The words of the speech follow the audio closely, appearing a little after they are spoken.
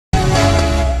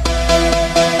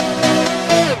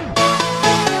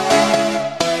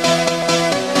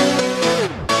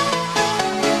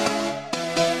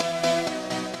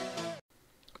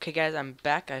Okay guys, I'm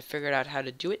back. I figured out how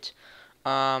to do it.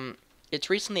 Um, it's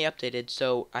recently updated,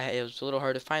 so it was a little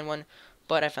hard to find one,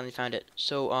 but I finally found it.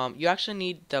 So you actually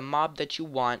need the mob that you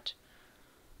want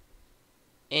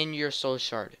in your soul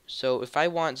shard. So if I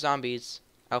want zombies,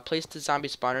 I'll place the zombie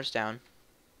spawners down,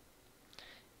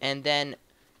 and then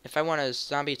if I want a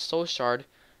zombie soul shard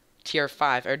tier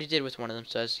 5, I already did with one of them,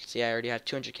 so as you can see I already have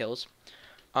 200 kills.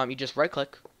 You just right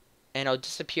click, and it'll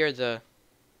disappear the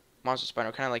monster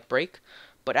spawner, kind of like break,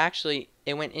 but actually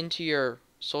it went into your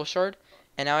soul shard,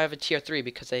 and now I have a tier 3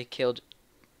 because I killed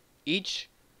each,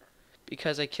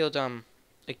 because I killed what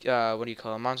do you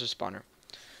call it, a monster spawner.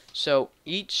 So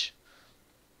each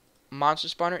monster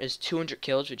spawner is 200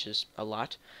 kills, which is a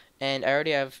lot, and I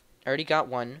already got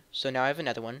one, so now I have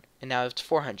another one, and now it's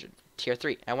 400, tier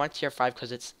 3. I want tier 5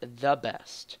 because it's the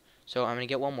best, so I'm gonna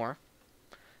get one more.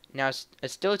 Now it's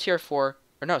still a tier 4,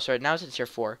 or no, sorry, now it's a tier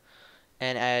 4,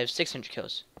 and I have 600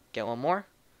 kills. Get one more.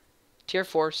 Tier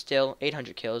 4, still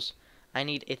 800 kills. I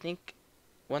need, I think,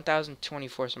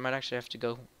 1024, so I might actually have to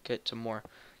go get some more.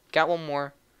 Got one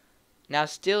more. Now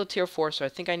still tier 4, so I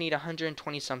think I need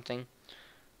 120 something.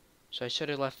 So I should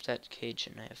have left that cage,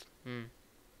 and I have,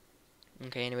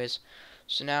 Okay, anyways.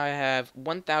 So now I have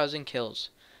 1000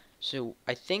 kills. So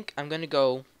I think I'm going to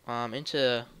go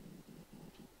into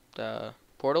the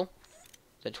portal,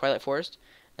 the Twilight Forest.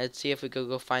 Let's see if we could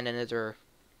go find another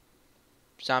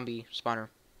zombie spawner.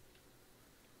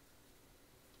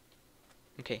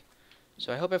 Okay,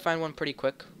 so I hope I find one pretty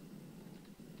quick.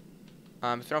 If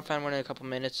I don't find one in a couple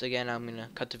minutes, again, I'm going to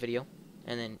cut the video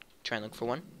and then try and look for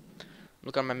one.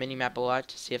 Look on my mini-map a lot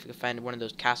to see if I can find one of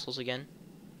those castles again,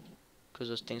 because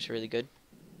those things are really good.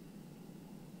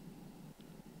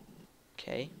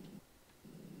 Okay.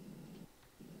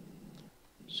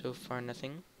 So far,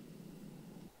 nothing.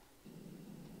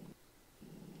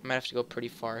 I might have to go pretty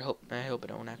far. I hope I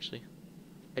don't, actually.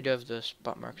 I do have the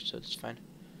spot marked, so it's fine.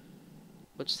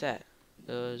 What's that?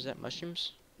 Is that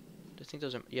mushrooms? I think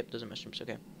those are, yep, those are mushrooms.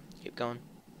 Okay, keep going.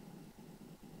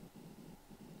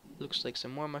 Looks like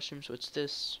some more mushrooms. What's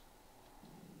this?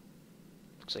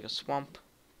 Looks like a swamp.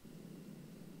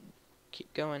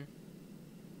 Keep going.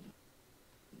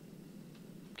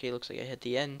 Okay, looks like I hit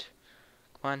the end.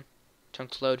 Come on,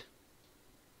 chunks load.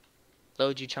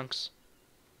 Load, you chunks.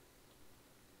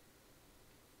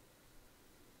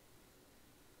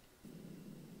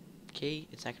 Okay,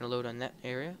 it's not gonna load on that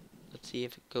area. Let's see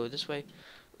if it go this way.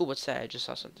 Ooh, what's that? I just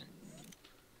saw something.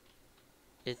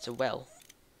 It's a well.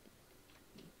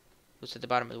 What's at the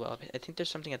bottom of the well? I think there's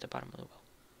something at the bottom of the well.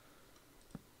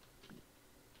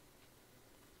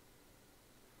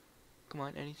 Come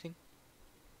on, anything?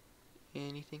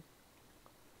 Anything?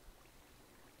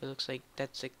 It looks like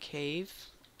that's a cave.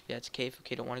 Yeah, it's a cave.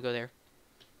 Okay, don't want to go there.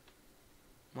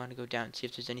 Want to go down and see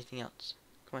if there's anything else.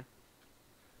 Come on.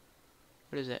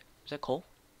 What is that? Is that coal?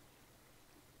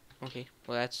 Okay,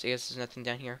 well I guess there's nothing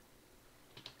down here.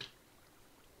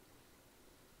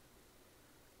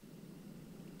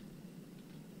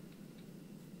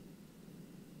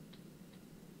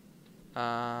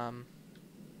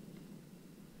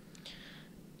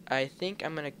 I think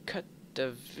I'm gonna cut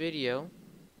the video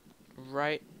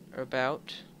right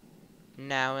about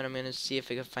now, and I'm gonna see if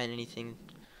I can find anything,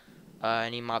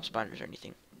 any mob spawners or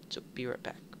anything. So be right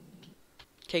back.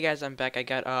 Okay, guys, I'm back. I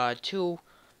got 2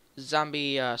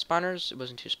 zombie spawners. It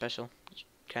wasn't too special. Just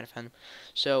kind of found them.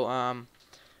 So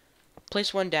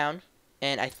place one down,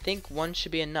 and I think one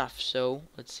should be enough. So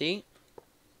let's see.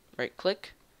 Right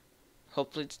click.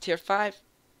 Hopefully it's tier 5.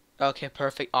 Okay,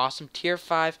 perfect. Awesome. Tier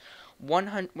 5.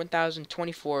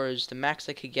 1024 is the max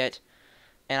I could get.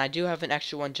 And I do have an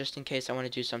extra one just in case I want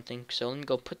to do something. So let me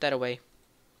go put that away.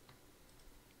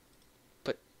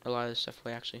 Put a lot of this stuff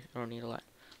away, actually. I don't need a lot.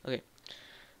 Okay.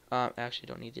 I actually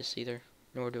don't need this either.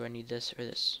 Nor do I need this or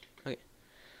this. Okay.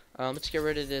 Let's get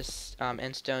rid of this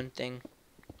endstone thing.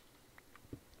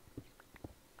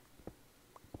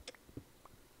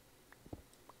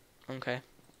 Okay.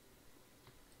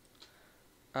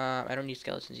 I don't need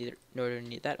skeletons either, nor do I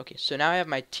need that. Okay, so now I have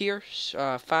my tier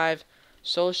 5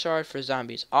 soul shard for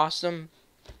zombies. Awesome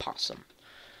possum.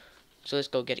 So let's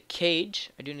go get a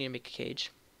cage. I do need to make a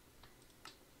cage.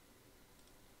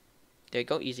 There you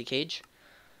go, easy cage.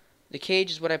 The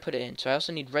cage is what I put it in. So I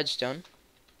also need redstone.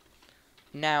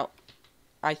 Now,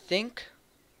 I think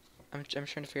I'm trying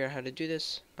to figure out how to do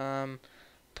this.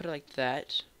 Put it like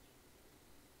that.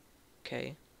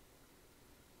 Okay.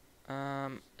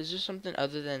 Is there something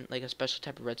other than like a special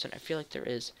type of redstone? I feel like there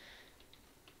is.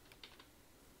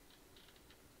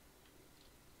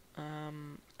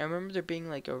 I remember there being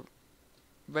like a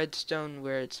redstone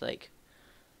where it's like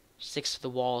sticks to the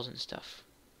walls and stuff.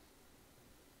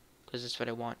 because that's what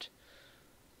I want.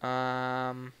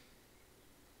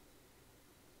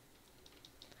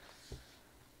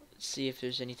 Let's see if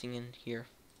there's anything in here.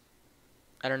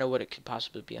 I don't know what it could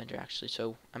possibly be under, actually,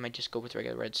 so I might just go with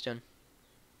regular redstone.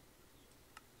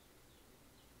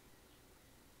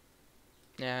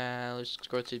 Let's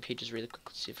scroll through the pages really quick.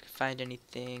 Let's see if we can find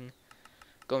anything.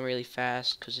 Going really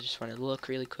fast because I just want to look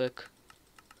really quick.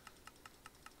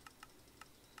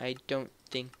 I don't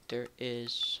think there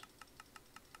is.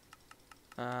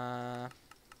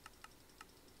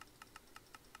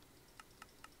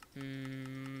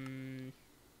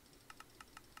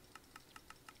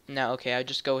 Now, okay, I'll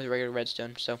just go with regular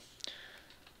redstone. So,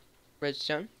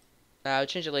 redstone. I'll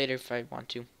change it later if I want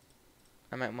to.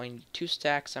 I might need 2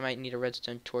 stacks. I might need a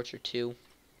redstone torch or 2.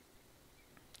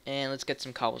 And let's get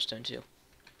some cobblestone too.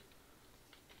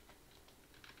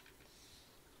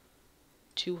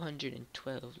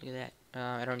 212. Look at that.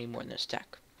 I don't need more than a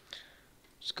stack.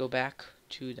 Let's go back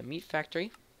to the meat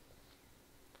factory.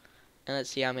 And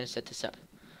let's see how I'm going to set this up.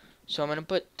 So I'm going to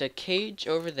put the cage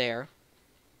over there.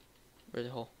 Where's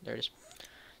the hole? There it is.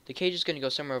 The cage is going to go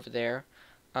somewhere over there.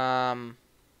 I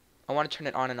want to turn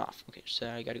it on and off. Okay, so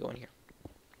I got to go in here.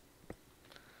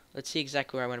 Let's see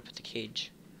exactly where I want to put the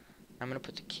cage. I'm going to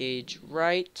put the cage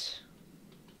right.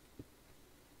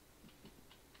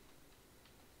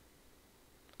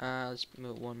 Let's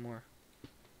move one more.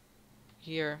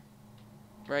 Here.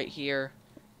 Right here.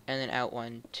 And then out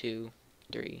 1, 2,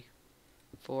 3,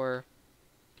 4.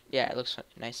 Yeah, it looks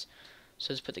nice.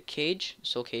 So let's put the cage,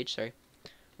 soul cage, sorry,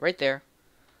 right there.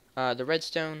 The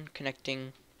redstone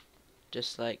connecting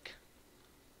just like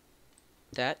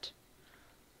that.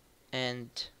 And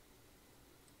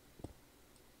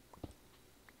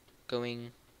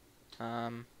going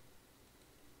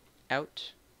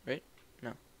out, right?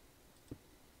 No.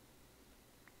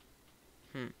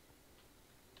 I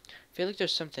feel like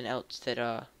there's something else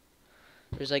that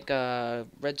there's like a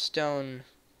redstone.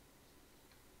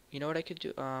 You know what I could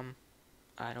do? I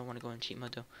don't want to go in cheat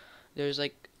mode though. There's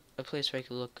like a place where I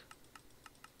could look.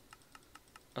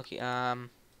 Okay, I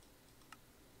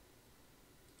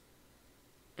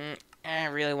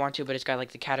really want to, but it's got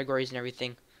like the categories and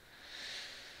everything.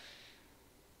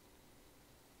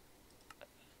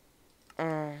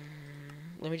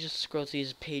 Let me just scroll through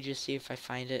these pages, see if I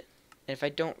find it. And if I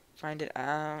don't find it,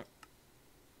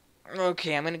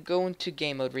 okay, I'm gonna go into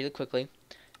game mode really quickly.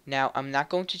 Now, I'm not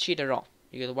going to cheat at all.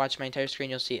 You're gonna watch my entire screen,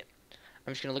 you'll see it.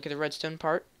 I'm just gonna look at the redstone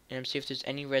part, and see if there's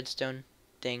any redstone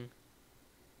thing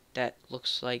that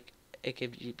looks like it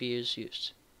could be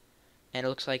used. And it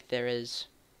looks like there is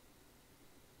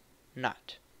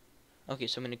not. Okay,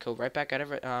 so I'm gonna go right back out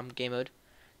of game mode.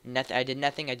 I did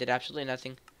nothing. I did absolutely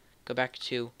nothing. Go back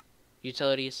to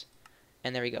utilities,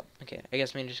 and there we go. Okay, I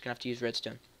guess I'm just gonna have to use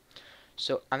redstone.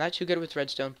 So I'm not too good with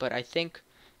redstone, but I think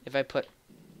if I put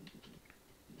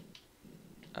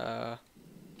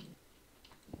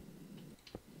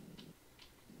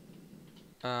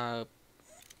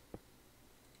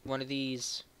one of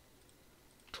these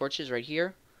torches right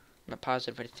here, I'm not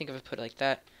positive, but I think if I put it like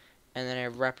that, and then I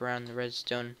wrap around the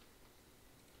redstone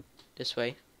this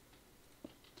way,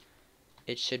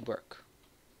 it should work.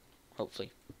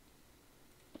 Hopefully.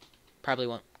 Probably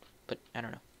won't, but I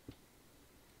don't know.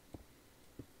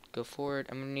 Go forward.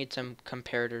 I'm gonna need some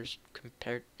comparators.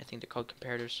 I think they're called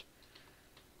comparators.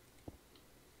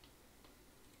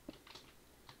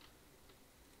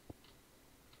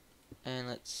 And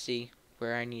let's see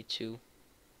where I need to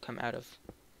come out of.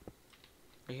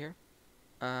 Right here.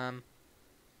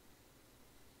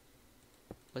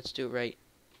 Let's do it right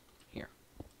here.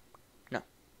 No,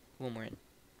 one more in.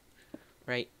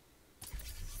 Right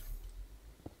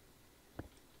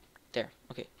there.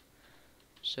 Okay.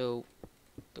 So,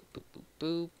 boop, boop, boop,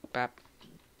 boop, bap.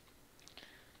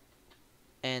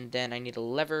 And then I need a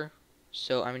lever.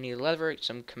 So I'm gonna need a lever,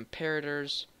 some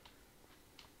comparators.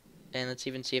 And let's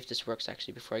even see if this works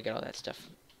actually before I get all that stuff.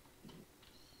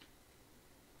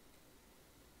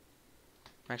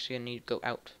 I'm actually gonna need to go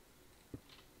out.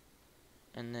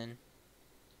 And then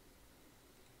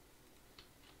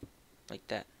like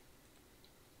that.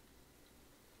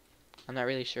 I'm not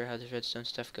really sure how this redstone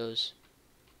stuff goes.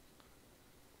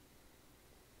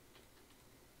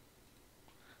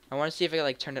 I want to see if I can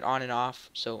like turn it on and off,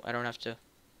 so I don't have to.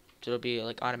 So it'll be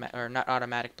like automatic, or not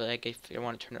automatic, but like if I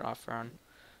want to turn it off or on,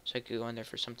 so I could go in there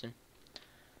for something.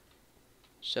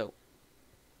 So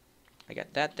I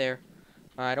got that there.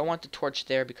 I don't want the torch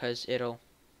there because it'll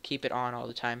keep it on all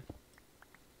the time.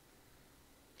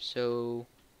 So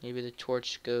maybe the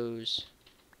torch goes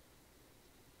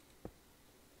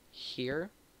here.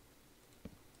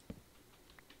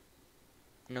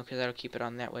 No, because that'll keep it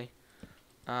on that way.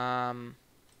 Um,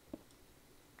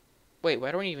 wait,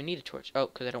 why don't I even need a torch? Oh,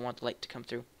 because I don't want the light to come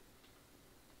through.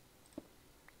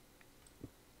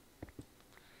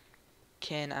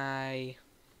 Can I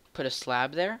put a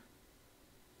slab there?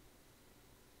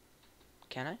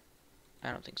 Can I?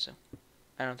 I don't think so.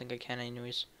 I don't think I can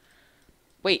anyways.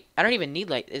 Wait, I don't even need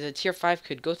light. The tier 5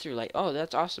 could go through light. Oh,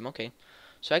 that's awesome. Okay.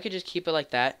 So I could just keep it like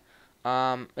that.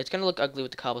 It's going to look ugly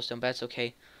with the cobblestone, but that's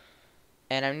okay.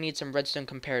 And I need some redstone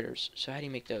comparators. So how do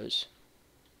you make those?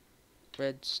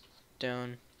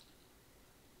 Redstone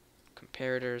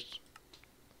comparators.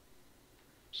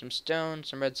 Some stone,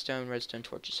 some redstone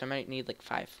torches. So I might need like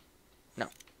 5. No,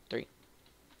 3.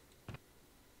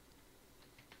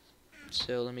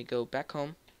 So let me go back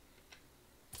home.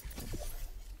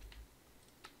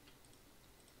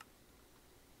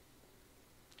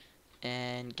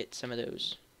 And get some of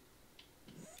those.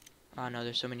 Oh no,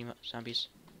 there's so many zombies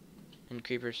and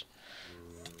creepers.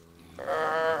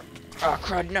 Oh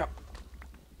crud, no!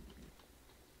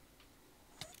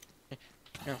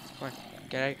 No, come on,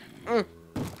 get out.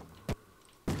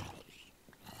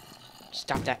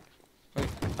 Stop that. Okay.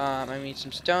 I need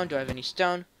some stone. Do I have any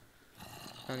stone?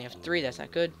 I only have 3. That's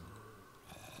not good.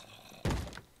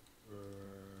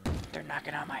 They're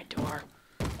knocking on my door.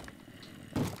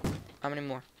 How many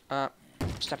more?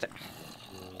 Stop that.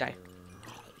 Die.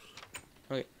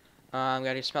 Okay.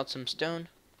 Gotta smelt some stone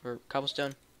or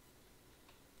cobblestone.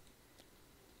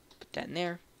 Put that in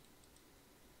there.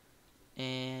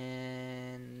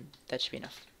 And that should be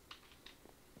enough.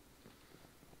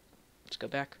 Let's go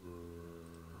back.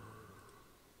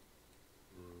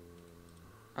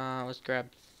 Let's grab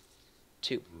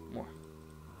 2 more.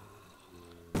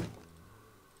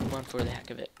 1 for the heck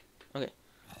of it. Okay.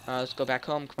 Let's go back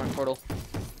home. Come on, portal.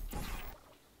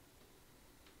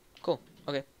 Cool.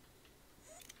 Okay.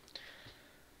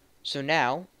 So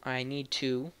now I need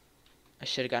to. I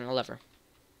should have gotten a lever.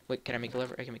 Wait, can I make a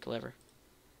lever? I can make a lever.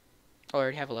 Oh, I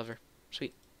already have a lever.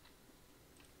 Sweet.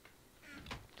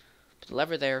 Put the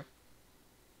lever there.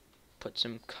 Put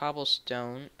some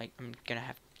cobblestone. I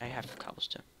have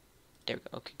cobblestone. There we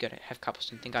go. Okay, good. I have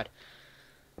cobblestone. Thank God.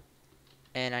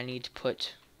 And I need to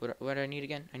put. What do I need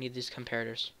again? I need these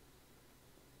comparators.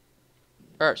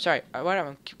 Or, sorry. Why do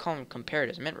I keep calling them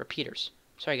comparators? I meant repeaters.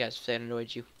 Sorry, guys, if that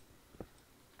annoyed you.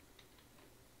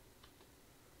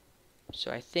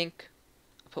 So I think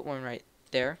I'll put one right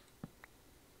there.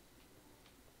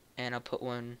 And I'll put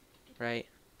one right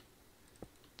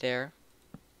there.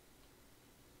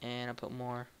 And I'll put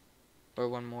more, or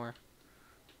one more,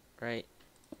 right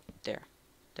there.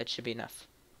 That should be enough,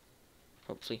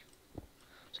 hopefully.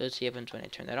 So let's see what happens when I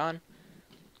turn that on.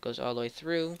 It goes all the way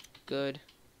through. Good,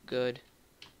 good.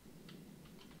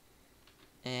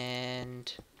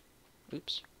 And,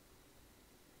 oops.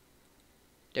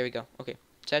 There we go. Okay,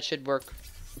 so that should work,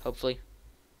 hopefully.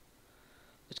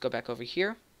 Let's go back over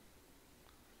here.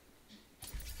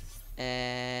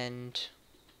 And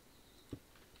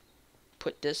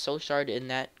put this soul shard in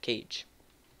that cage.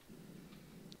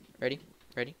 Ready?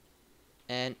 Ready?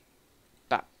 And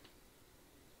bop.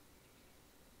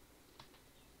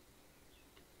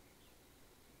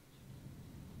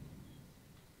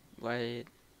 What?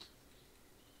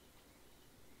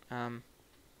 Turn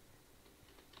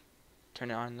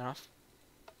it on and off.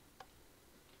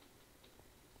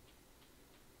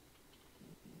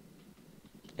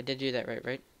 I did do that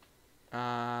right?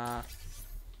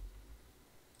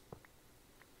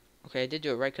 Okay, I did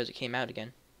do it right because it came out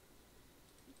again.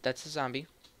 That's a zombie.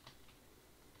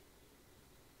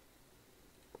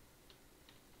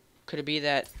 Could it be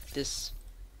that this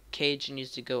cage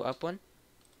needs to go up one?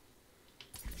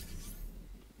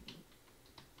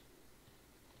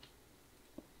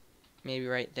 Maybe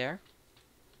right there.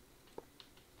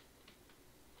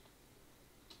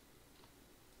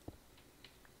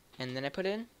 And then I put it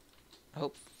in,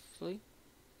 hopefully.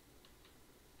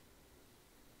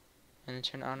 And then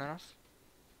turn it on and off.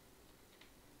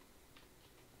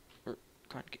 Or,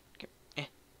 come on, get,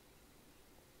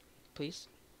 please.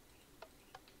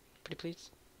 Pretty please.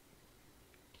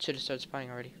 Should have started spawning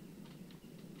already.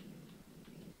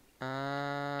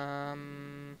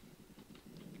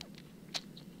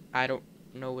 I don't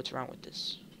know what's wrong with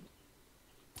this.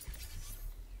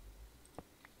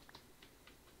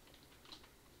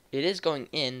 It is going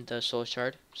in the soul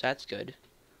shard, so that's good.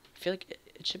 I feel like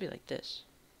it should be like this.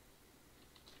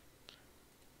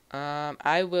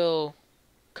 I will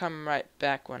come right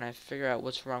back when I figure out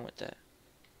what's wrong with that.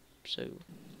 So,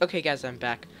 okay guys, I'm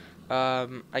back.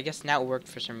 I guess now it worked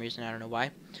for some reason, I don't know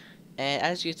why. And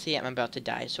as you can see, I'm about to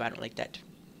die, so I don't like that.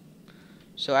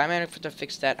 So I'm gonna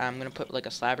fix that. I'm gonna put like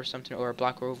a slab or something or a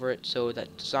block over it so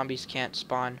that zombies can't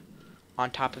spawn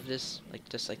on top of this, like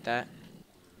just like that.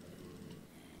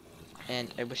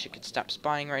 And I wish it could stop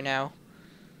spawning right now.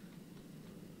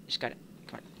 Just got it.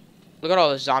 Come on. Look at all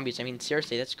those zombies. I mean,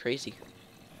 seriously, that's crazy.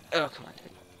 Oh, come on.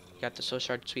 You got the soul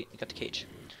shard. Sweet. You got the cage.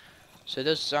 So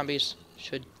those zombies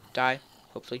should die,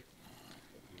 hopefully.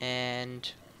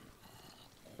 And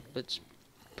let's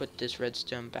put this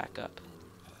redstone back up.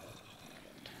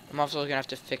 I'm also going to have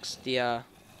to fix the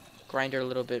grinder a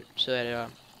little bit so that a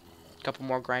couple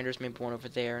more grinders, maybe one over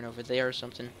there and over there or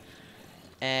something.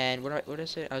 And what did I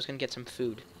say? I was going to get some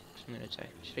food. So I'm going to say,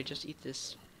 should I just eat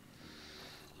this?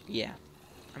 Yeah,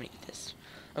 I'm going to eat this.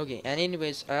 Okay, and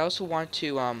anyways, I also want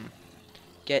to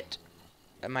get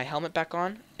my helmet back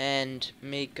on and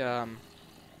make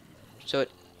so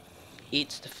it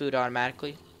eats the food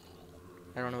automatically.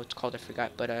 I don't know what it's called, I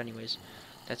forgot, but anyways,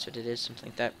 that's what it is, something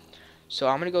like that. So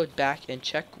I'm gonna go back and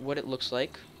check what it looks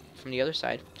like from the other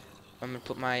side. I'm gonna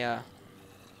put my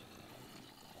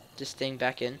this thing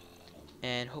back in,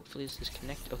 and hopefully this is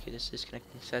connected. Okay, this is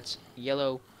connecting. So that's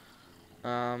yellow,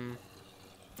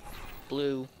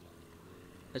 blue.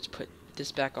 Let's put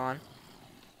this back on.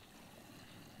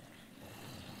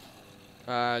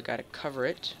 Gotta cover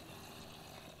it.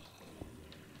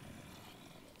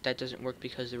 That doesn't work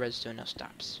because the redstone now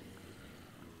stops.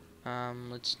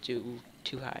 Let's do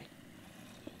too high.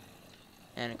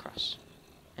 And across.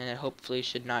 And it hopefully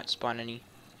should not spawn any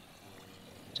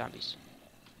zombies.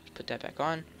 Let's put that back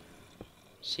on.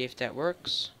 See if that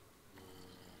works.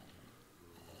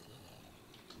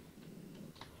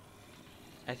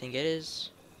 I think it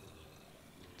is.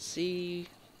 Let's see.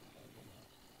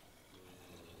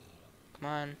 Come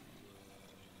on.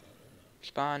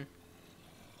 Spawn.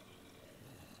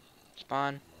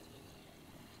 Spawn.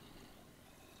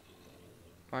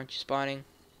 Why aren't you spawning?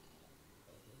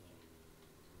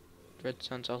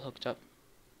 Redstone's all hooked up.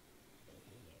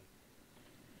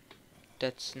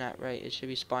 That's not right. It should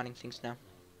be spawning things now.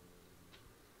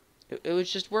 It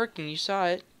was just working. You saw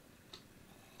it.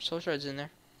 Soul shard's in there.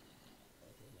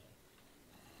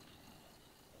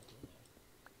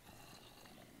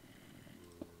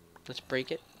 Let's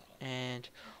break it. And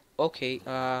okay,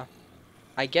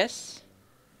 I guess.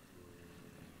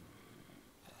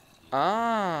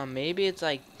 Maybe it's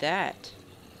like that.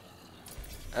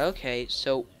 Okay,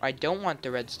 so I don't want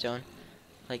the redstone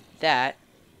like that.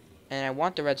 And I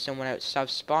want the redstone when it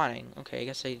stops spawning. Okay, I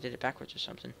guess I did it backwards or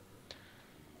something.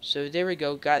 So there we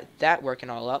go, got that working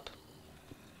all up.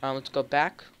 Let's go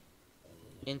back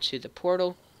into the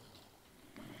portal.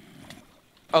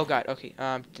 Oh god, okay,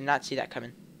 did not see that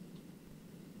coming.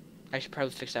 I should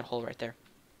probably fix that hole right there.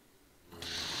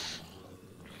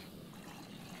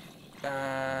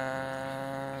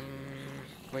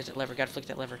 Where's that lever? Gotta flick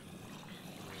that lever.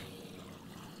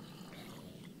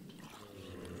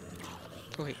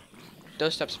 Okay,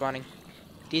 those stop spawning.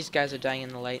 These guys are dying in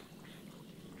the light.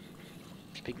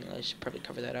 Speaking of, I should probably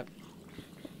cover that up.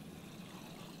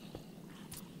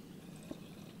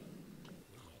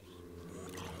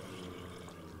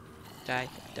 Die,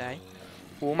 die.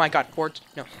 Oh my god, boards.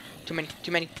 No, too many,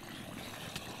 too many.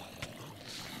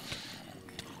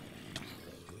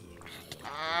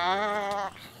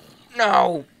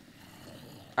 No!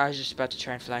 I was just about to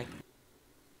try and fly.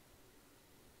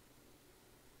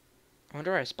 I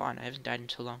wonder where I spawn. I haven't died in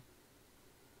so long.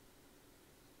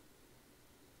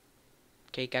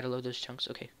 Okay, gotta load those chunks.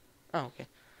 Okay. Oh, okay.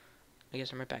 I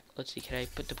guess I'm right back. Let's see. Can I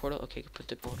put the portal? Okay, put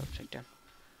the portal check down.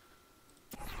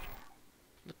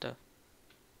 What the?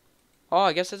 Oh,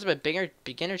 I guess that's a bigger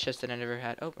beginner chest than I never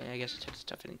had. Oh, I guess I took the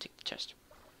stuff. I didn't take the chest.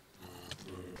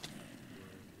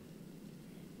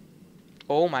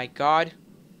 Oh my god.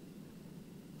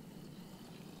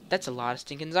 That's a lot of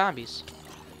stinking zombies.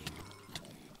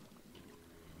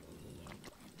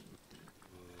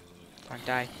 Come on,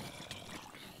 die.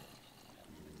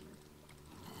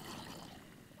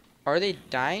 Are they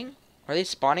dying? Are they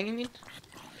spawning, I mean?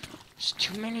 There's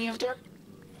too many of them.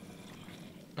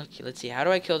 Okay, let's see. How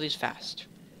do I kill these fast?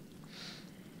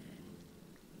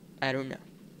 I don't know.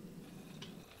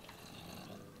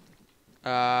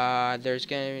 There's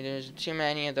too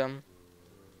many of them.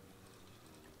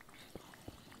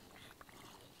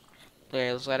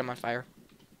 Okay, let's light them on fire.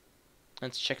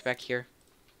 Let's check back here.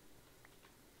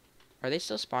 Are they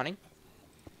still spawning?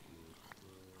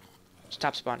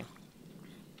 Stop spawning.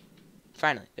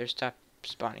 Finally, they're stopped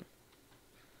spawning.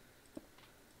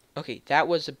 Okay, that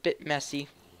was a bit messy.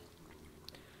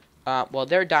 While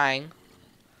they're dying,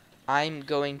 I'm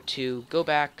going to go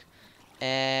back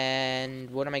and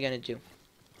what am I going to do?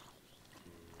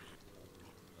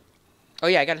 Oh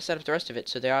yeah, I got to set up the rest of it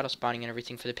so they're auto-spawning and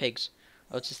everything for the pigs.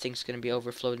 Oh, this thing's going to be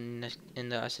overflowed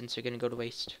and the essence are going to go to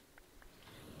waste.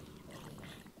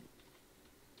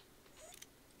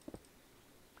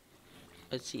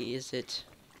 Let's see, is it...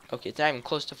 Okay, it's not even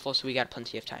close to full, so we got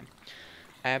plenty of time.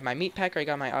 I have my meat packer, I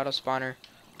got my auto spawner.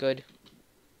 Good.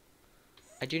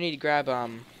 I do need to grab, I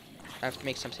have to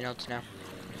make something else now.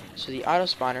 So the auto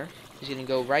spawner is going to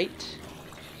go right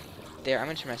there. I'm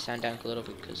going to turn my sound down a little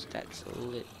bit because that's a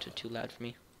little too loud for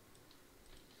me.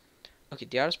 Okay,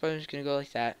 the auto spawner is going to go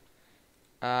like that.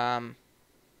 I'm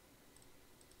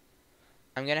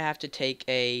going to have to take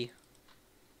a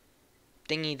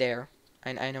thingy there.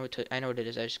 I know I know what it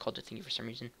is. I just called it thingy for some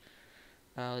reason.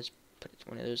 Let's put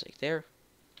one of those like there.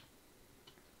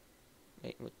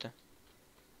 Wait, what the?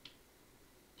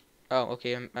 Oh,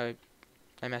 okay.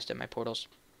 I messed up my portals.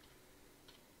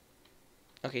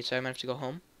 Okay, so I'm gonna have to go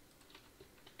home.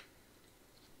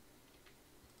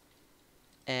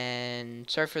 And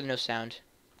sorry for the no sound.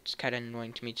 It's kind of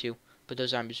annoying to me too. But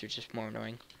those zombies are just more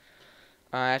annoying.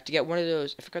 I have to get one of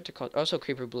those. I forgot to call it. Also,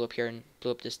 creeper blew up here and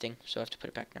blew up this thing, so I have to put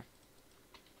it back now.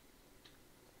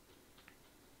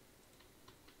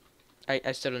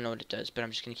 I still don't know what it does, but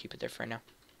I'm just gonna keep it there for right now.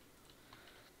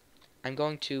 I'm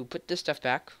going to put this stuff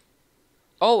back.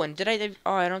 Oh, and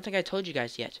oh, I don't think I told you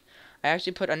guys yet. I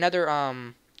actually put another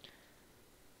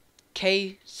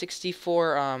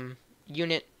K64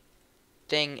 unit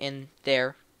thing in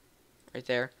there, right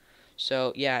there.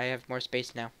 So yeah, I have more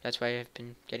space now. That's why I've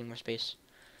been getting more space.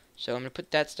 So I'm gonna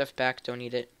put that stuff back. Don't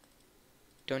need it.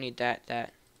 Don't need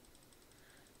that.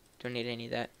 Don't need any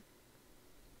of that.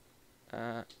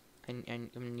 I'm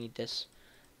gonna need this.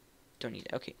 Don't need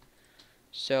it. Okay.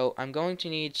 So I'm going to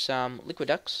need some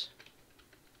liquiducts.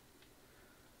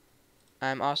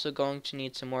 I'm also going to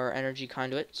need some more energy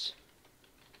conduits.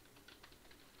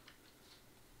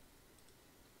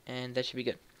 And that should be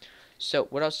good. So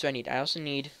what else do I need? I also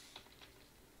need...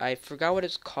 I forgot what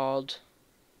it's called.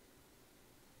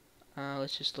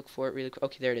 Let's just look for it really quick.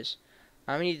 Okay, there it is.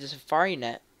 I'm going to need the safari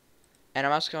net. And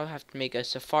I'm also going to have to make a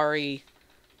safari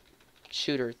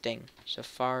shooter thing.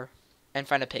 And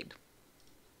find a pig.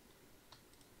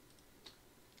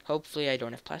 Hopefully I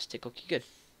don't have plastic. Okay, good.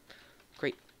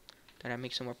 Great. Then I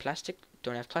make some more plastic.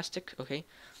 Don't have plastic. Okay.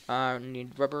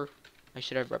 Need rubber. I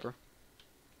should have rubber.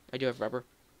 I do have rubber.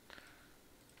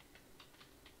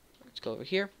 Let's go over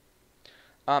here.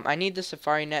 I need the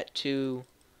safari net to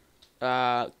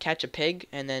catch a pig,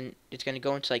 and then it's gonna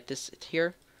go into like this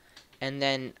here, and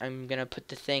then I'm gonna put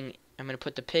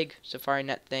the pig safari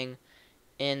net thing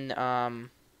in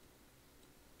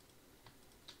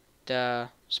the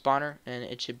spawner, and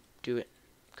it should do it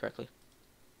correctly.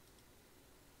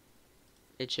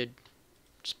 It should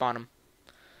spawn them.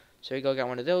 So we got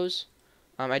one of those.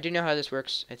 I do know how this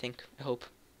works, I think. I hope.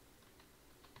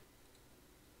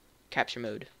 Capture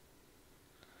mode.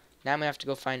 Now I'm gonna have to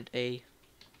go find a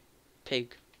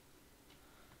pig.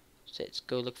 So let's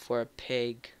go look for a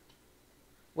pig.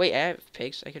 Wait, I have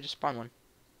pigs. I could just spawn one.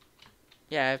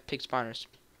 Yeah, I have pig spawners.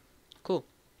 Cool.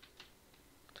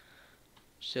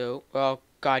 So, oh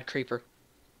god, creeper.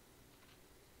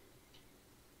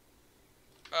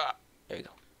 There you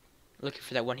go. Looking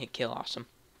for that one-hit kill. Awesome.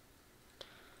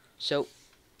 So,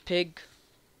 pig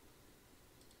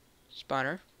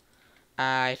spawner.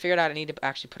 I figured out I need to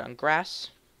actually put on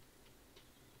grass.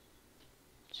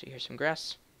 So here's some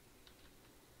grass.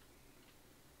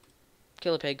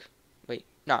 Kill a pig. Wait,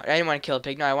 no, I didn't want to kill a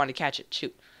pig. No, I wanted to catch it.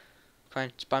 Shoot.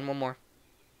 Fine, spawn one more.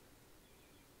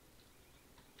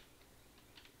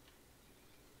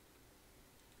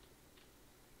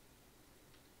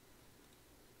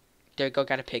 There we go,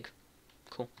 got a pig.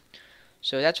 Cool.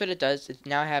 So that's what it does.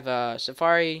 Now I have a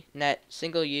safari net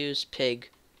single-use pig,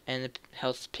 and the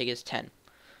health pig is 10.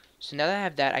 So now that I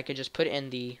have that, I could just put it in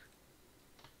the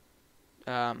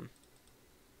auto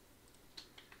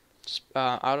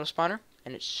spawner,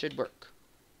 and it should work.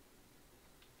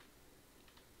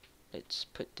 Let's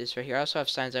put this right here. I also have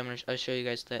signs. I'll show you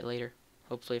guys that later.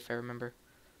 Hopefully, if I remember.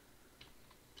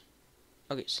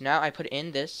 Okay, so now I put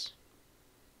in this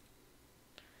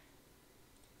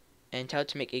and tell it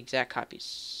to make exact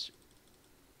copies.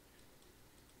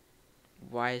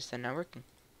 Why is that not working?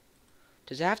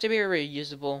 Does it have to be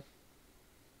reusable?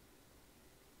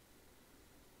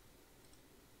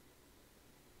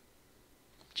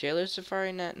 Jailer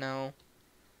Safari Net? No.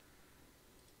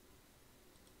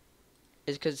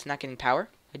 Is it because it's not getting power?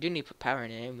 I do need to put power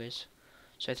in it anyways.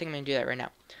 So I think I'm going to do that right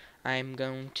now. I'm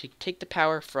going to take the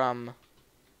power from...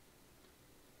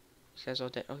 These guys all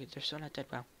dead. Okay, they're still not dead.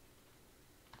 Wow.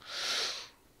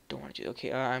 Don't want to do...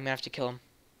 Okay, I'm going to have to kill them.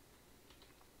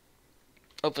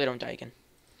 Hopefully I don't die again.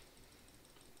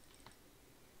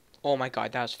 Oh my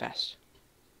god, that was fast.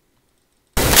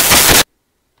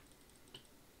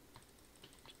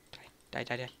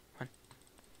 Die. Run.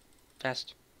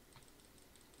 Fast.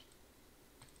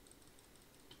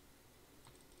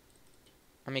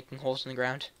 I'm making holes in the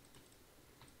ground.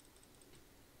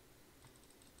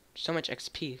 So much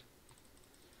XP.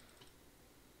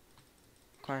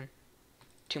 Come on.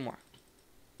 2 more.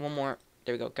 1 more.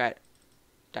 There we go. Got it.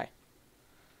 Die.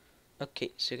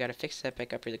 Okay, so we gotta fix that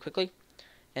back up really quickly.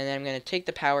 And then I'm gonna take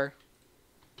the power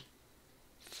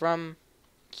from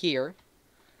here,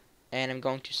 and I'm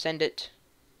going to send it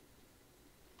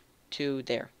to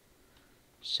there.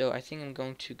 So I think I'm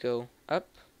going to go up,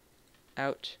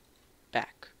 out,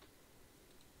 back.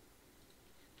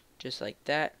 Just like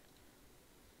that.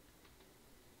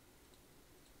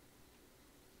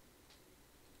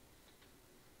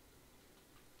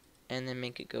 And then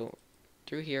make it go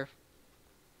through here,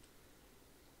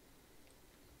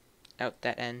 out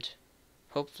that end,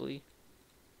 hopefully.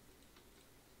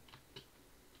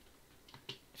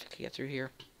 If I can get through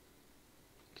here.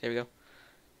 There we go.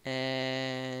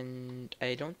 And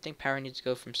I don't think power needs to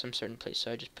go from some certain place,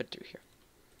 so I just put it through here.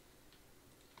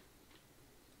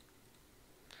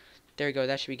 There we go,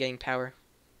 that should be getting power.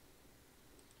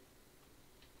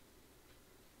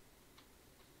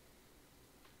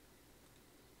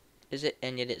 Is it?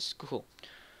 And it is. Cool.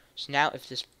 So now if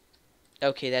this...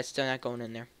 Okay, that's still not going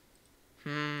in there.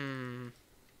 I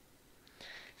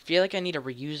feel like I need a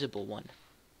reusable one.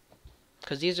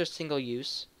 Because these are single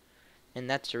use. And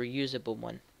that's a reusable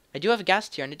one. I do have a gas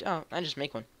tier. I just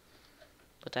make one.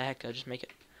 What the heck? I'll just make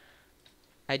it.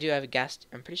 I do have a gas...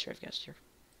 I'm pretty sure I have a gas tier.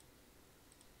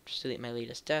 Just delete my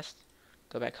latest death.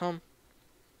 Go back home.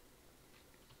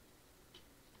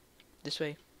 This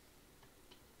way.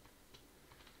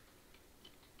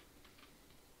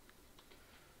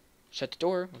 Shut the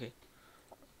door. Okay.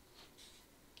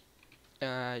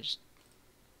 Just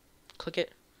click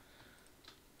it.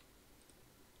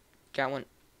 Got one.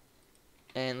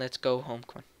 And let's go home.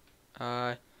 Come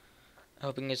on. I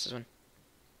hope we can get this one.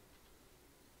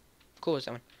 Cool, is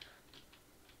that one.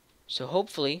 So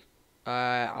hopefully,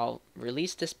 I'll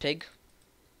release this pig.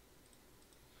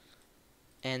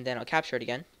 And then I'll capture it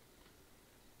again.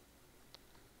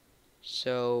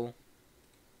 So,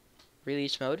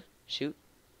 release mode. Shoot.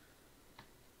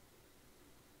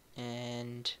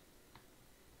 And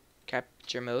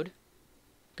capture mode.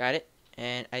 Got it.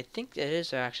 And I think it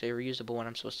is actually a reusable one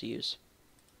I'm supposed to use.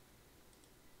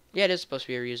 Yeah, it is supposed to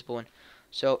be a reusable one.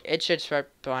 So it should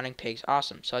start spawning pigs.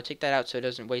 Awesome. So I'll take that out so it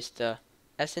doesn't waste the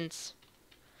essence.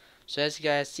 So as you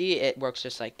guys see, it works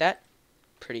just like that.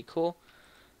 Pretty cool.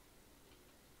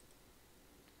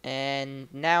 And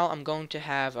now I'm going to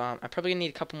have, I'm probably going to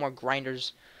need a couple more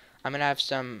grinders. I'm going to have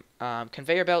some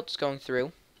conveyor belts going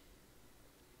through.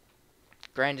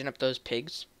 Grinding up those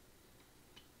pigs.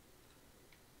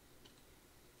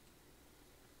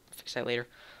 Fix that later.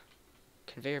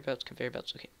 Conveyor belts,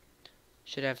 okay.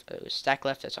 Should have a stack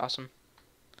left, that's awesome.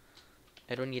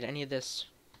 I don't need any of this.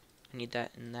 I need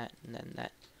that and that and that and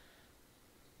that.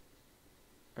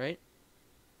 Right?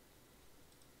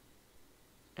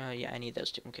 Yeah, I need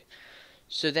those two. Okay.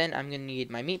 So then I'm going to need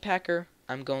my meat packer.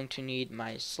 I'm going to need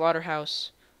my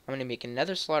slaughterhouse. I'm going to make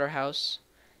another slaughterhouse.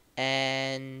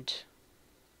 And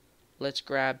let's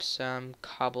grab some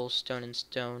cobblestone and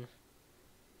stone.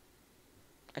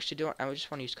 Actually, I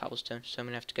just want to use cobblestone, so I'm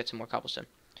going to have to get some more cobblestone.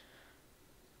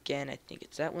 Again, I think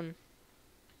it's that one.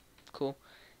 Cool.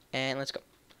 And let's go.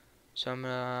 So I'm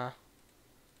going to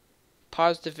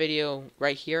pause the video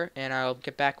right here, and I'll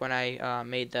get back when I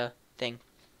made the thing.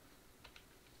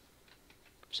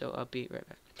 So I'll be right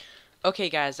back. Okay,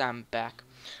 guys, I'm back.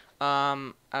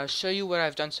 I'll show you what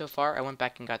I've done so far. I went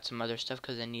back and got some other stuff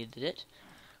because I needed it.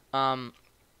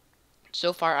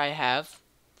 So far I have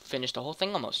finished the whole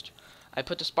thing almost. I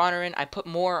put the spawner in. I put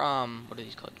more, what are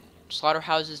these called?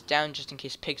 Slaughterhouses down just in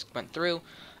case pigs went through.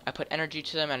 I put energy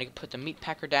to them, and I put the meat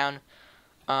packer down.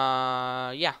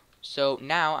 Yeah. So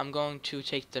now I'm going to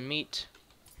take the meat,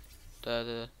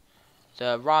 the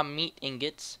raw meat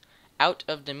ingots out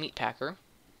of the meat packer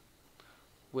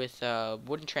with a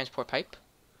wooden transport pipe.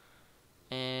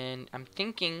 And I'm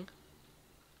thinking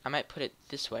I might put it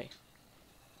this way.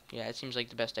 Yeah, it seems like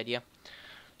the best idea.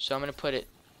 So I'm going to put it...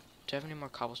 Do I have any more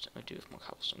cobblestone? I do have more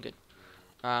cobblestone. Good.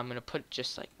 I'm going to put it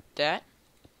just like that.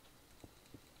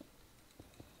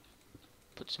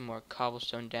 Put some more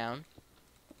cobblestone down.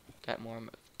 Got more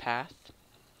path.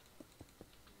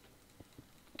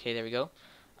 Okay, there we go.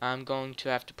 I'm going to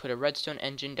have to put a redstone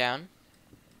engine down.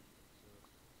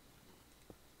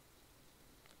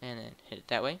 And then hit it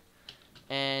that way.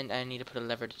 And I need to put a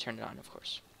lever to turn it on, of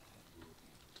course.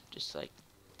 Just like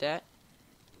that.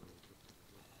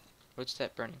 What's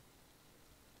that burning?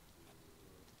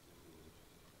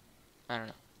 I don't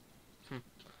know.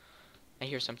 I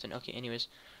hear something. Okay, anyways.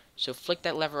 So flick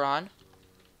that lever on,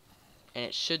 and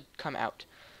it should come out.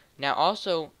 Now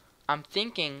also, I'm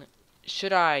thinking,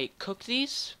 should I cook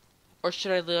these or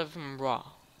should I leave them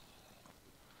raw?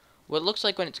 What it looks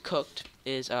like when it's cooked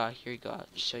is, here you go, I'll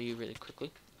show you really quickly.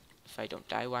 If I don't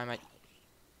die, why am I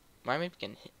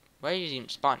getting hit? Why are you even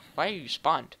spawned? Why are you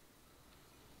spawned?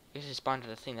 I guess I spawned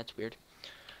at a thing, that's weird.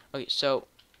 Okay, so,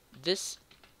 this,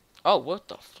 oh, what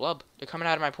the flub? They're coming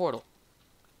out of my portal.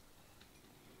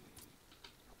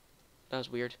 That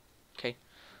was weird. Okay.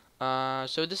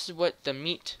 So this is what the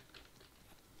meat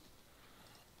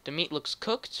looks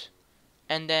cooked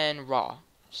and then raw.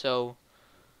 So,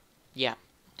 yeah.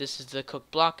 This is the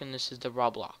cooked block and this is the raw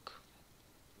block.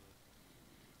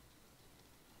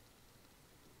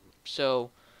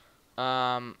 So,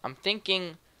 I'm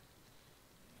thinking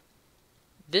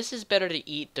this is better to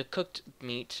eat, the cooked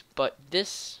meat, but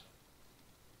this,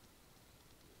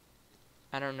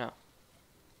 I don't know.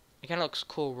 It kind of looks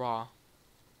cool raw.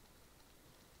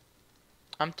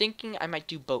 I'm thinking I might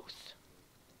do both.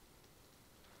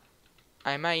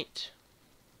 I might,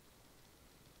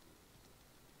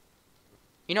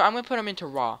 you know, I'm going to put them into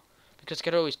raw because I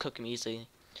could always cook them easily.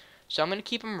 So I'm going to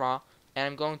keep them raw and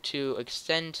I'm going to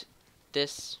extend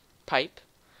this pipe.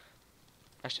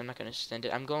 Actually, I'm not going to extend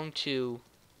it. I'm going to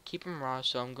keep them raw,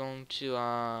 so I'm going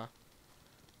to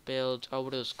build, oh,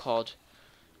 what are those called?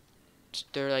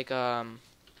 They're like,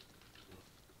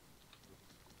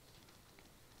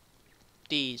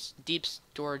 these, deep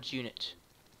storage unit.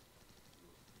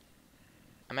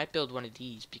 I might build one of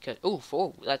these because,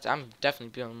 I'm definitely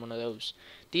building one of those.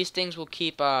 These things will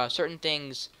keep, certain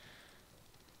things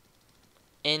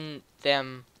in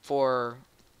them for,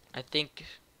 I think,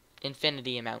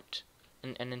 infinity amount.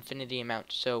 An infinity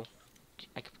amount, so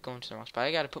I could go into the wrong spot.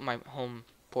 I gotta put my home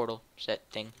portal set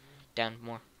thing down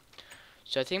more.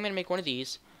 So I think I'm gonna make one of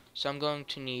these. So I'm going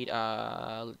to need,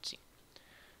 let's see,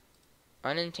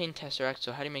 unobtained tesseract.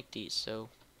 So how do you make these? So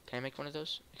can I make one of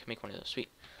those? I can make one of those. Sweet.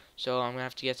 So I'm gonna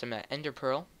have to get some ender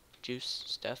pearl juice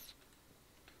stuff.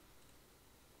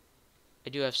 I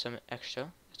do have some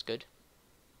extra. That's good.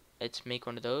 Let's make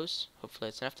one of those. Hopefully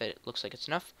it's enough. That it looks like it's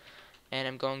enough. And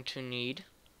I'm going to need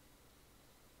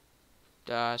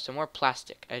some more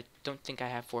plastic. I don't think I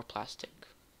have 4 plastic.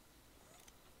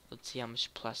 Let's see how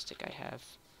much plastic I have.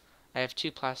 I have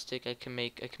 2 plastic. I can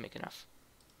make enough.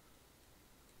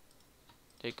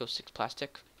 There you go, 6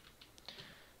 plastic.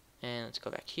 And let's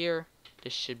go back here.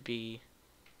 This should be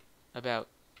about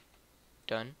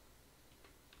done.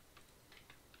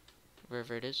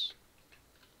 Wherever it is.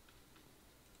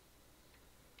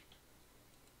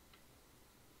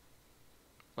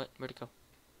 What? Where'd it go?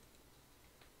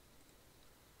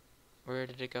 Where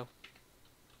did it go?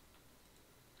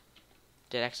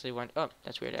 Did it actually wind? Oh,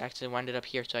 that's weird. It actually winded up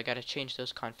here, so I gotta change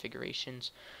those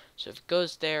configurations. So if it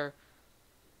goes there,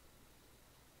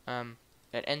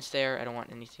 it ends there. I don't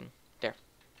want anything there.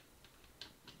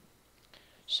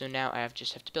 So now I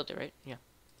just have to build it, right? Yeah.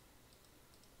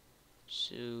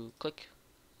 So click.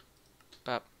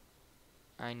 Bop.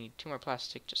 I need 2 more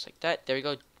plastic, just like that. There we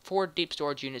go. 4 deep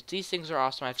storage units. These things are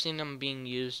awesome. I've seen them being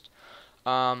used.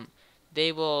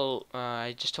 They will.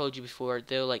 I just told you before.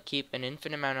 They'll like keep an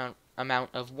infinite amount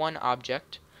of one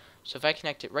object. So if I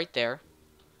connect it right there,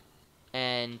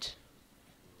 and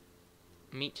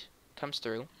meat comes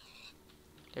through.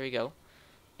 There we go.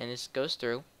 And this goes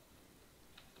through.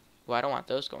 Well, I don't want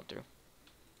those going through.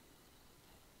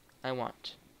 I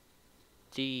want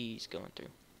these going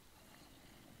through.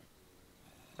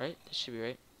 Right? This should be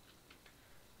right.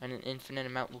 And an infinite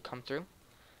amount will come through.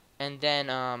 And then,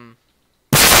 I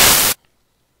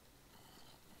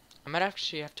might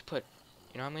actually have to put,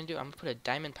 you know what I'm going to do? I'm going to put a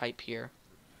diamond pipe here.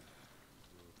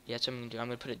 Yeah, that's what I'm going to do. I'm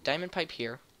going to put a diamond pipe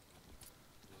here.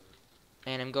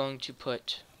 And I'm going to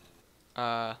put,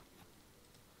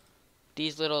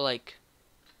 these little, like,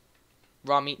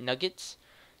 raw meat nuggets.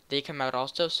 They come out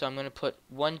also, so I'm going to put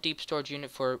 1 deep storage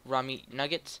unit for raw meat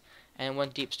nuggets and 1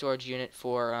 deep storage unit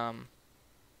for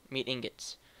meat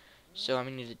ingots. So I'm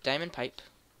going to need a diamond pipe.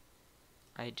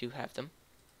 I do have them.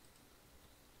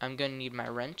 I'm going to need my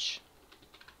wrench.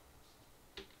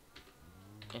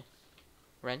 Okay.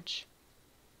 Wrench.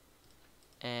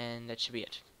 And that should be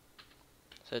it.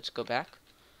 So let's go back.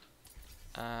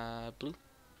 Blue.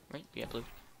 Right? Yeah, blue.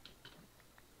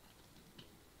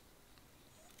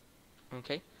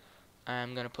 Okay.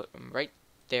 I'm going to put them right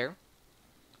there.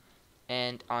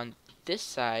 And on this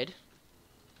side,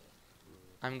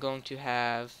 I'm going to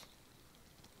have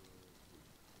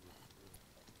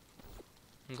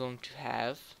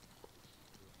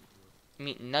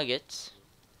meat nuggets.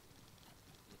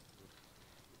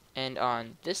 And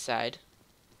on this side,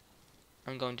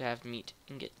 I'm going to have meat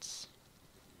ingots.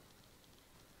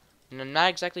 And I'm not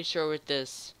exactly sure with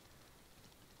this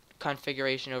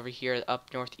configuration over here,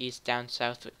 up, north, east, down,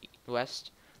 south,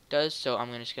 west does. So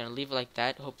I'm just gonna leave it like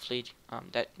that. Hopefully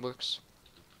that works.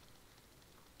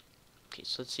 Okay,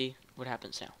 so let's see what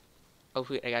happens now. Oh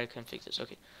wait, I gotta configure this.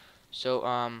 Okay,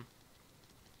 so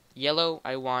yellow,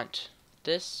 I want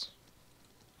this,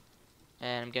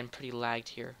 and I'm getting pretty lagged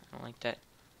here. I don't like that.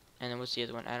 And then what's the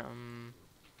other one? I don't.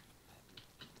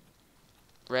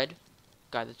 Red.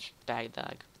 God, that's bad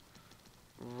lag.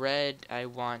 Red, I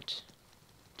want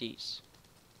these.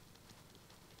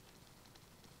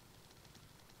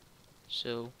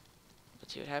 So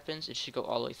let's see what happens. It should go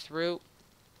all the way through,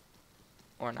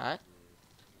 or not.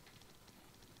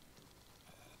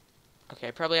 Okay,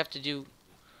 I probably have to do.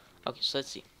 Okay, so let's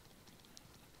see.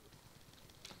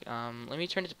 Let me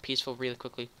turn it to peaceful really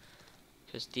quickly,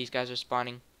 because these guys are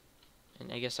spawning,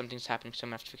 and I guess something's happening, so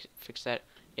I'm gonna have to fix that.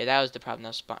 Yeah, that was the problem. That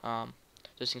was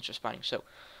those things are spawning. So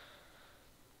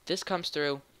this comes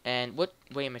through, and what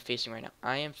way am I facing right now?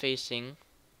 I am facing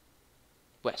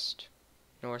west,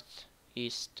 north,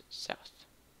 east, south,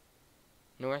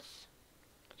 north.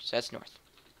 So that's north.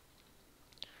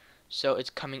 So it's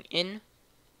coming in.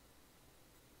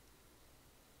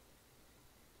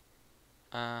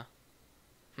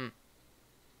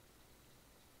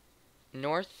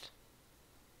 North.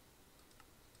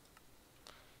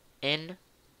 In.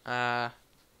 I'm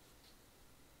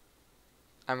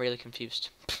really confused.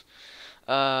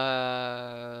 Okay,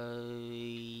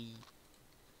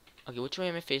 which way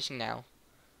am I facing now?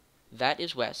 That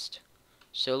is west.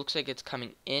 So it looks like it's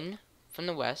coming in from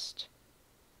the west,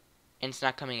 and it's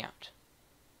not coming out.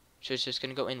 So it's just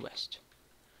going to go in west.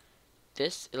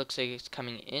 This, it looks like it's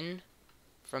coming in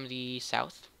from the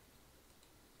south.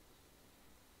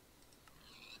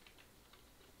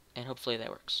 And hopefully that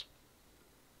works.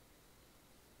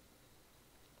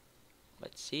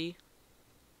 Let's see.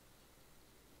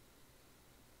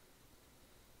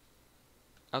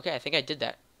 Okay, I think I did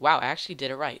that. Wow, I actually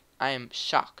did it right. I am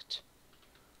shocked.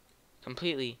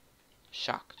 Completely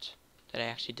shocked that I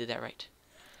actually did that right.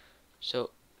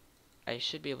 So, I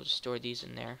should be able to store these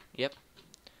in there. Yep.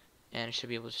 And I should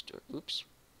be able to store, oops.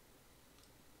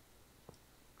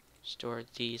 Store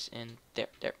these in there.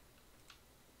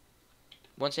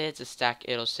 Once it hits a stack,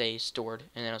 it'll say stored,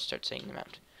 and then it'll start saying them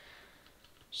out.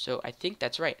 So, I think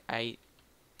that's right.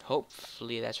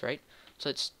 Hopefully that's right. So,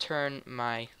 let's turn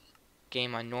my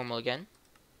game on normal again.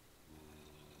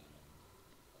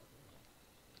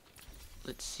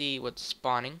 Let's see what's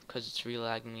spawning, because it's really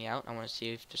lagging me out. I want to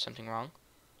see if there's something wrong.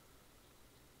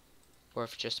 Or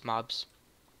if it's just mobs.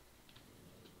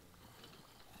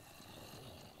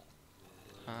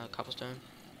 Cobblestone.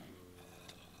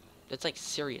 That's like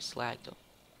serious lag though.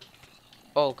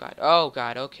 Oh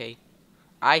god, okay.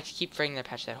 I keep forgetting to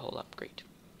patch that hole up. Great.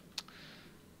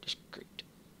 Just great.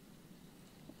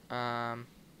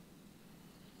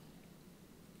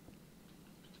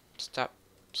 Stop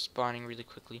spawning really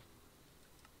quickly.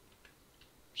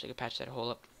 So I can patch that hole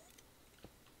up.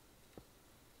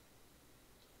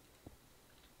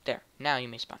 There. Now you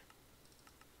may spawn.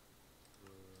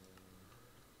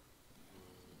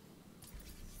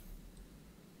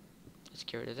 Let's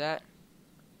get rid of that.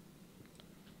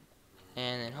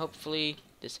 And then hopefully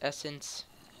this essence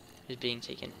is being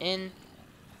taken in.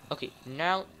 Okay,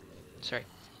 now, sorry,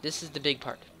 this is the big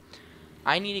part.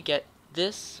 I need to get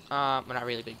this, well not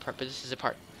really a big part, but this is a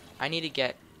part. I need to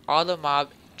get all the mob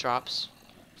drops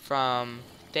from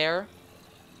there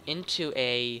into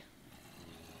a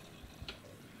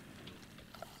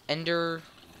ender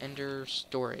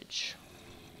storage.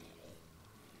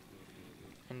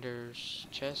 Ender's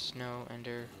chest, no.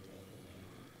 Ender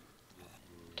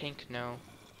tank, no.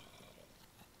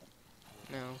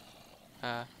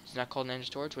 It's not called an ender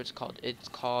storage. What's it called? It's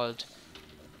called,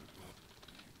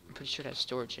 I'm pretty sure it has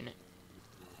storage in it.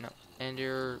 No.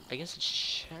 Ender, I guess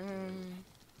it's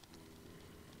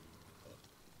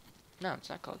no, it's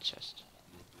not called chest.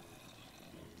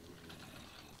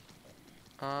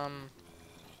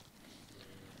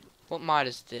 What mod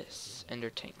is this? Ender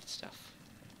tank stuff.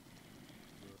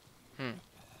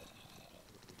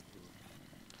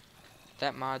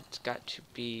 That mod's got to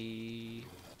be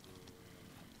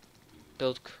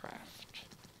Buildcraft.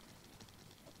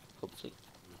 Hopefully.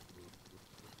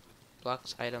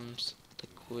 Blocks, items,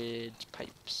 liquid,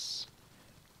 pipes.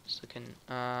 Just looking,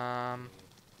 I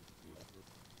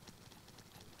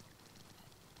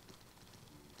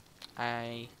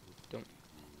don't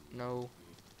know.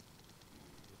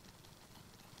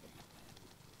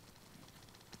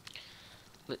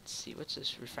 Let's see, what's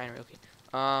this? Refinery, okay.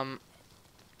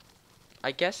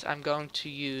 I guess I'm going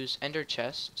to use ender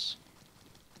chests.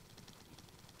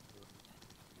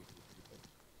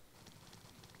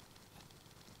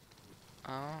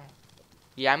 Oh.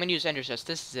 Yeah, I'm gonna use ender chest.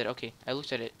 This is it. Okay, I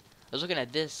looked at it. I was looking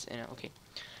at this, and okay.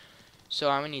 So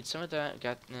I'm gonna need some of that.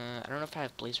 Got. I don't know if I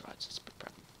have blaze rods. That's a big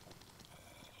problem.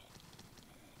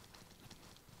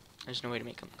 There's no way to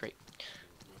make them. Great.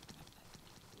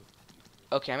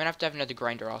 Okay, I'm gonna have to have another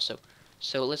grinder also.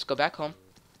 So let's go back home.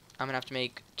 I'm gonna have to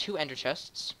make 2 ender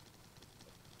chests.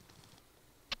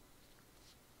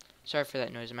 Sorry for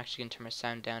that noise. I'm actually gonna turn my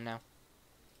sound down now.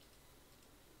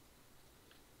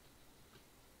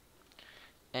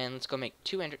 And let's go make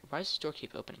 2 ender. Why does the door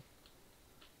keep opening?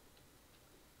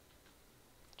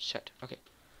 Shut. Okay.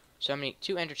 So I'm gonna make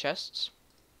 2 ender chests.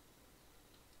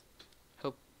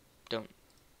 Hope don't.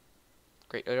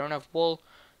 Great. I don't have wool,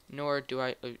 nor do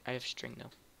I. I have string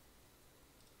though.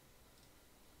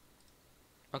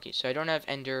 Okay, so I don't have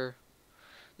ender.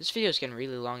 This video is getting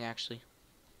really long actually.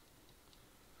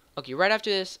 Okay, right after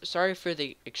this, sorry for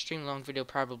the extreme long video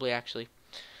probably actually.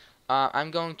 I'm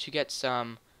going to get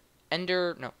some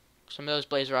some of those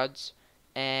blaze rods,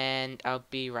 and I'll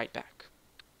be right back.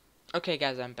 Okay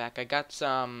guys, I'm back. I got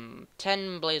some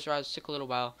 10 blaze rods, took a little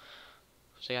while,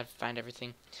 so I gotta find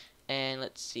everything. And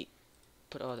let's see,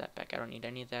 put all that back. I don't need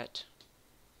any of that.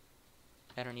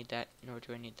 I don't need that, nor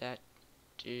do I need that.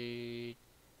 I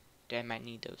might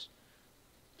need those.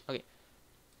 Okay,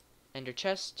 ender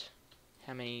chest.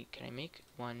 How many can I make?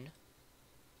 1.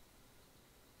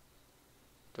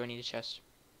 Do I need a chest?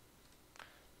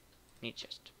 Need a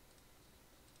chest.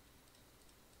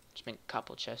 Just make a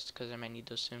couple chests because I might need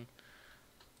those soon.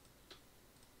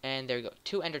 And there we go.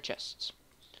 2 ender chests.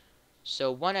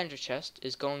 So 1 ender chest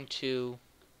is going to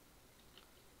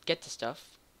get the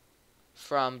stuff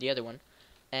from the other one,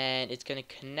 and it's going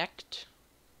to connect.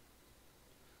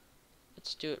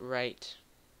 Let's do it right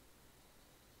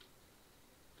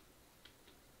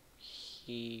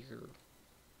here.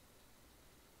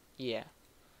 Yeah.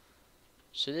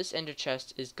 So this ender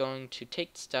chest is going to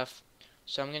take the stuff.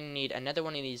 So I'm going to need another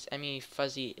one of these ME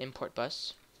Fuzzy import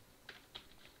bus.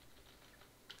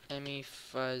 ME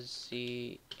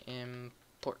Fuzzy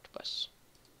import bus.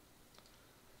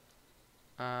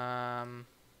 Okay,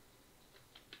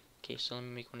 so let me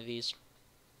make one of these.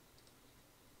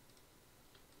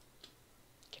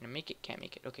 Can I make it? Can't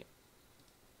make it. Okay.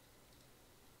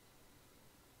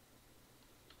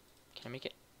 Can I make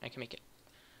it? I can make it.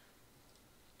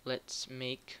 Let's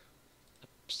make a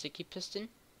sticky piston.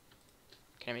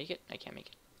 Can I make it? I can't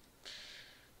make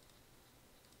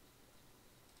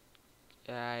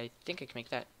it. I think I can make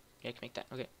that. Yeah, I can make that.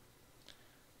 Okay.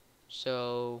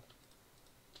 So,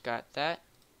 got that.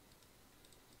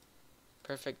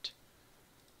 Perfect.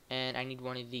 And I need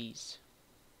one of these.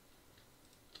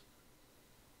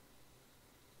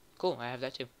 Cool, I have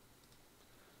that too.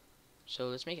 So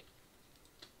let's make it.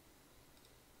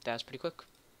 That was pretty quick.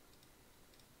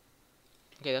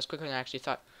 Okay, that's quicker than I actually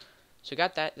thought. So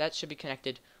got that. That should be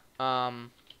connected. I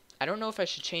don't know if I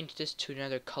should change this to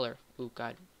another color. Ooh,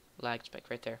 God. Lag spike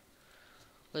right there.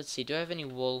 Let's see. Do I have any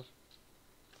wool?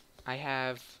 I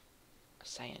have a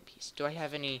cyan piece. Do I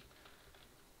have any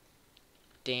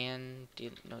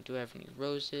no, do I have any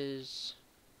roses?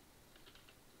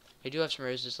 I do have some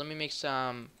roses. Let me make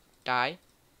some dye.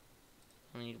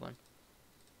 Only need 1.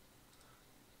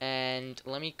 And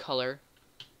let me color.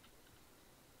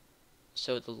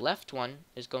 So the left one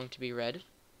is going to be red.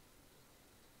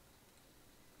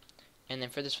 And then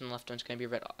for this one, the left one's going to be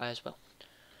red as well.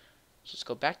 So let's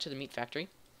go back to the meat factory.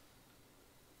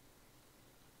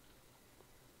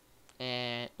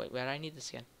 And wait, why do I need this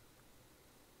again?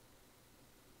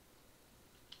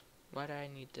 Why do I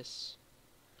need this?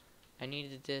 I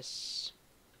needed this.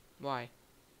 Why?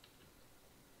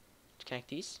 To connect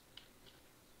these?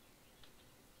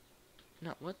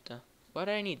 No, what the? Why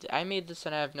do I need? I made this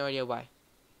and I have no idea why.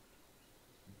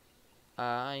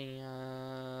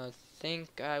 I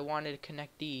think I wanted to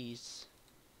connect these.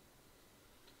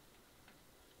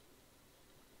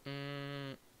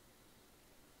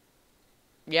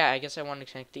 Yeah, I guess I wanted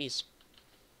to connect these.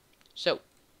 So,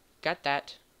 got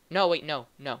that. No, wait, no.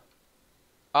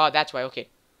 Oh, that's why, okay.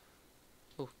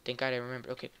 Oh, thank God I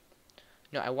remembered. Okay.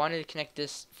 No, I wanted to connect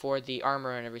this for the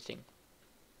armor and everything.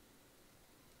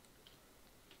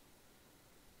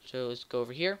 So, let's go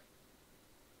over here.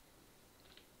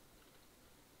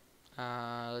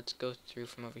 Let's go through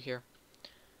from over here.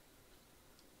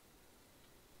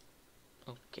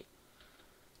 Okay.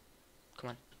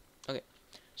 Come on. Okay.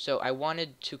 So, I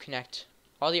wanted to connect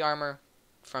all the armor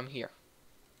from here.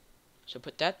 So,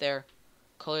 put that there.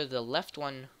 Color the left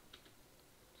one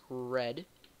red.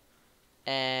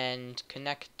 And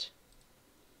connect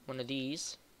one of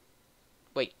these.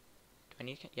 Wait. Do I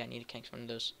need to? Yeah, I need to connect one of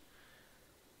those.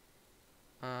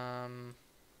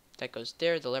 That goes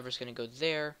there. The lever's gonna go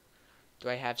there. Do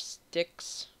I have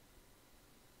sticks?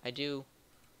 I do.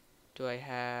 Do I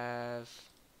have...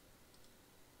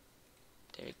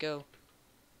 There you go.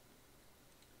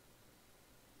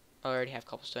 Oh, I already have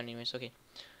cobblestone anyways. Okay.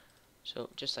 So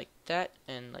just like that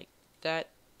and like that.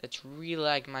 Let's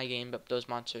relag my game up those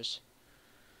monsters.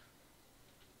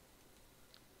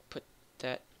 Put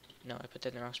that... No, I put that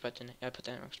in the wrong spot, didn't I? I put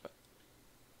that in the wrong spot.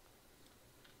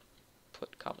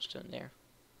 Put cobblestone there.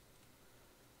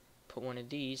 Put one of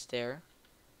these there.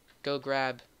 Go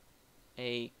grab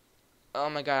a... Oh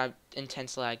my god,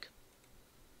 intense lag.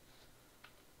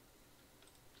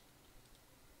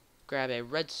 Grab a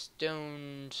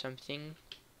redstone something.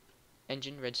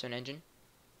 Engine, redstone engine.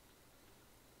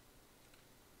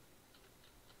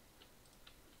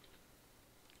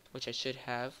 Which I should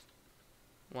have.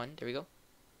 One, there we go.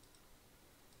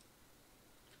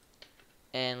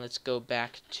 And let's go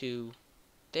back to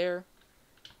there.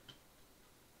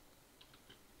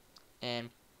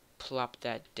 And plop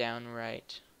that down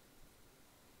right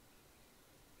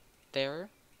there.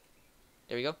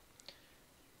 There we go.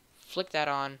 Flick that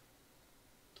on.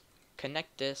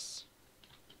 Connect this.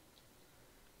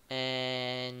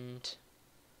 And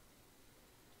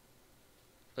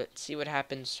let's see what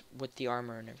happens with the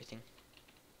armor and everything.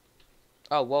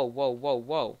 Oh, whoa, whoa, whoa,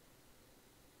 whoa.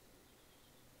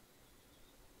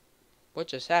 What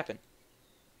just happened?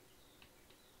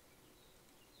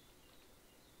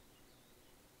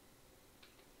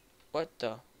 What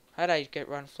the? How'd I get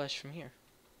run flesh from here?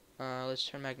 Let's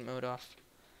turn magnet mode off.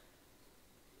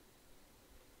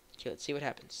 Okay, let's see what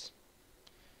happens.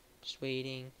 Just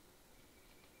waiting.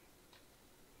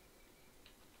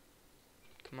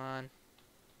 Come on.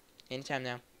 Anytime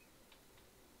now.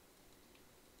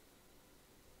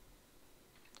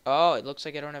 Oh, it looks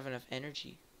like I don't have enough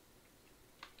energy.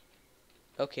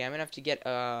 Okay, I'm gonna have to get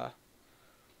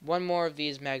one more of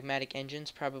these magmatic engines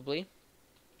probably.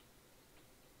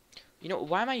 You know,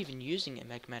 why am I even using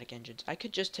magmatic engines? I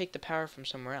could just take the power from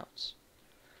somewhere else.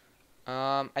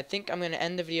 I think I'm gonna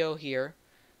end the video here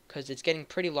because it's getting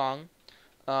pretty long.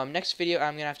 Next video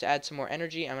I'm gonna have to add some more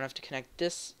energy. I'm gonna have to connect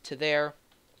this to there.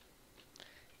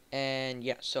 And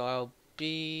yeah, so I'll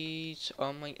be...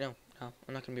 no,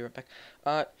 I'm not gonna be right back.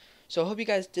 So I hope you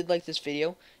guys did like this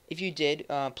video. If you did,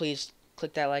 please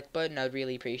click that like button. I'd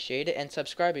really appreciate it. And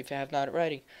subscribe if you have not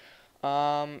already.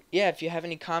 Yeah, if you have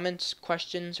any comments,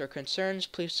 questions, or concerns,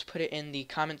 please put it in the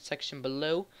comment section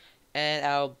below. And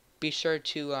I'll be sure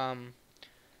to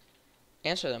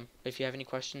answer them if you have any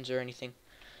questions or anything.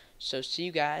 So see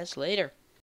you guys later.